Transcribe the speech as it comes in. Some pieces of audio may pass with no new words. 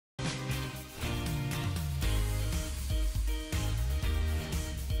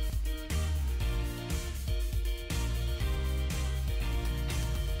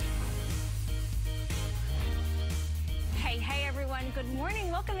everyone. Good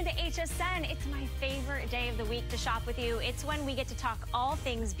morning. Welcome into HSN. It's my favorite day of the week to shop with you. It's when we get to talk all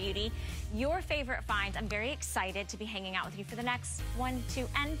things beauty, your favorite finds. I'm very excited to be hanging out with you for the next 1, 2,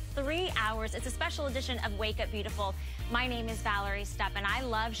 and 3 hours. It's a special edition of Wake Up Beautiful. My name is Valerie Stup, and I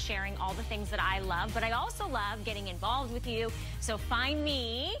love sharing all the things that I love, but I also love getting involved with you. So find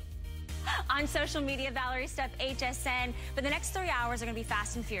me on social media, Valerie Stup, HSN. But the next 3 hours are going to be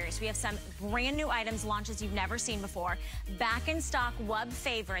fast and furious. We have some brand new items, launches you've never seen before, back in stock WUB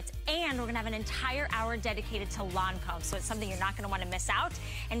favorites, and we're going to have an entire hour dedicated to lawn combs. So it's something you're not going to want to miss out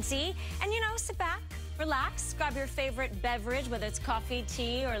and see. And, you know, sit back, relax, grab your favorite beverage, whether it's coffee,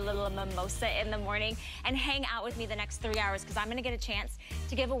 tea, or a little mimosa in the morning, and hang out with me the next 3 hours, because I'm going to get a chance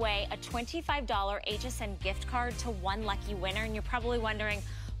to give away a $25 HSN gift card to one lucky winner. And you're probably wondering,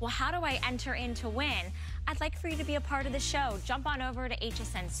 well, how do I enter in to win? I'd like for you to be a part of the show. Jump on over to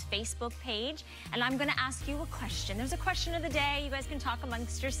HSN's Facebook page, and I'm gonna ask you a question. There's a question of the day. You guys can talk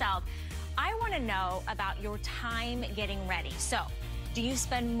amongst yourself. I wanna know about your time getting ready. So, do you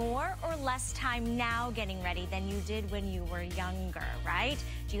spend more or less time now getting ready than you did when you were younger, right?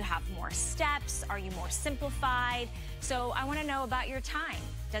 Do you have more steps? Are you more simplified? So I wanna know about your time.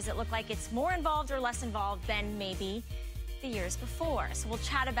 Does it look like it's more involved or less involved than maybe the years before? So we'll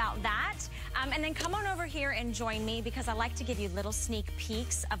chat about that. And then come on over here and join me, because I like to give you little sneak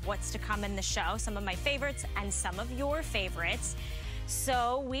peeks of what's to come in the show, some of my favorites and some of your favorites.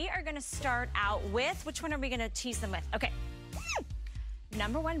 So we are gonna start out with, which one are we gonna tease them with? Okay.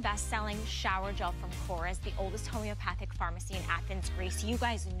 #1 best-selling shower gel from Korres, the oldest homeopathic pharmacy in Athens, Greece. You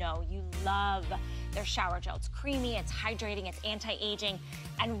guys know you love their shower gel. It's creamy, it's hydrating, it's anti-aging,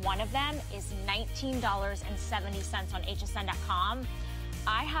 and one of them is $19.70 on hsn.com.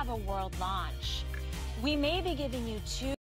 I have a world launch. We may be giving you 2